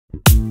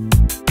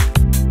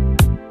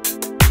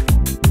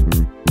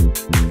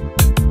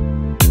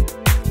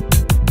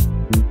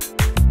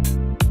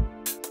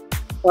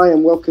Hi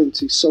and welcome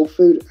to Soul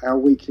Food, our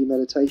weekly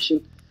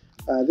meditation.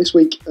 This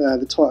week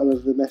the title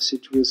of the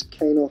message was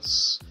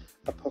Kainos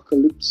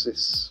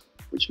Apokalupsis,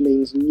 which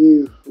means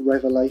new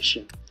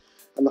revelation.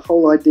 And the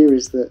whole idea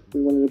is that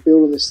we wanted to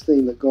build on this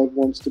theme that God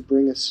wants to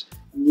bring us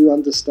new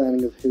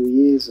understanding of who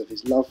He is, of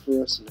His love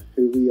for us and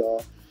who we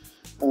are.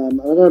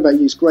 And I don't know about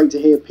you, it's great to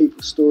hear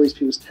people's stories,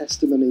 people's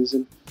testimonies,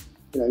 and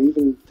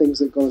even things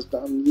that God has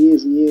done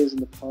years and years in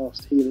the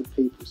past, healing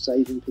people,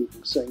 saving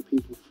people, setting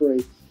people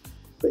free.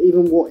 But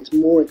even what is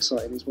more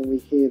exciting is when we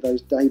hear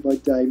those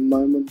day-by-day,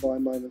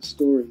 moment-by-moment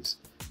stories,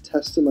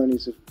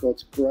 testimonies of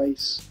God's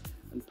grace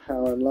and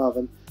power and love.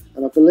 And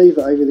I believe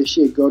that over this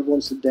year, God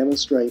wants to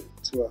demonstrate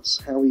to us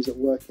how He's at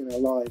work in our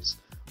lives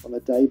on a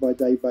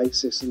day-by-day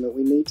basis, and that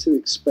we need to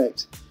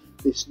expect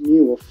this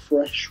new or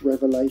fresh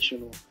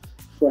revelation or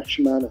fresh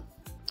manna.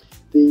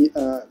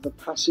 The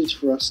passage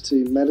for us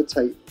to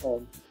meditate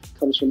on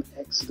comes from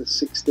Exodus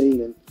 16,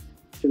 and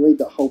you can read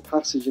that whole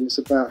passage, and it's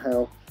about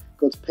how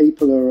God's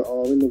people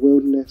are in the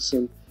wilderness,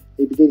 and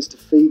He begins to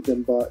feed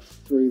them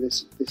through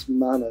this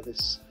manna,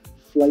 this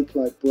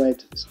flake-like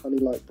bread, this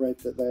honey-like bread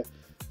that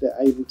they're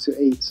able to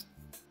eat.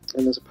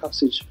 And there's a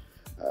passage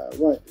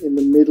right in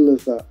the middle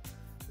of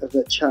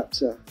that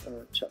chapter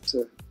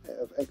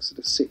of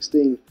Exodus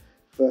 16,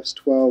 verse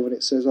 12, and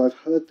it says, "I've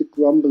heard the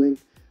grumbling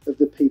of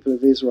the people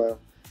of Israel.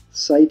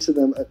 Say to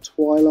them, at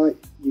twilight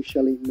you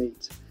shall eat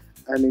meat,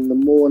 and in the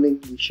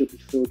morning you shall be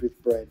filled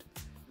with bread.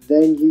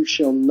 Then you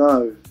shall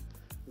know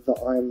that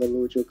I am the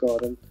Lord your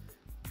God." And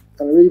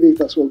I really believe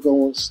that's what God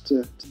wants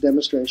to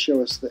demonstrate and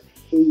show us, that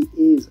He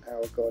is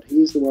our God.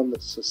 He's the one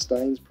that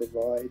sustains,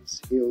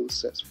 provides, heals,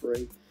 sets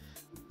free.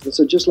 And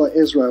so just like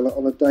Israel,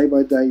 on a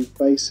day-by-day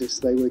basis,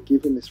 they were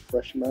given this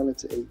fresh manna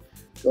to eat.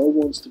 God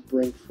wants to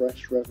bring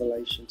fresh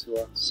revelation to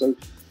us. So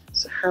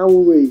how are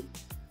we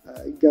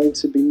going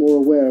to be more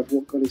aware of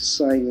what God is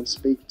saying and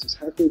speaking to us?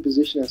 How can we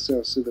position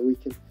ourselves so that we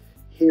can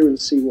hear and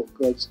see what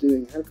God's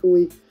doing? How can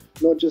we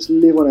not just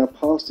live on our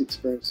past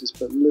experiences,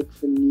 but look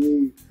for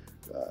new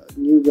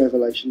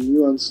revelation,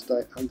 new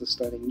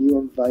understanding, new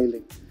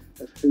unveiling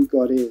of who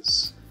God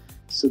is,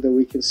 so that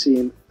we can see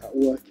Him at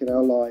work in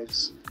our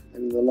lives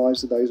and in the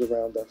lives of those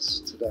around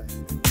us today?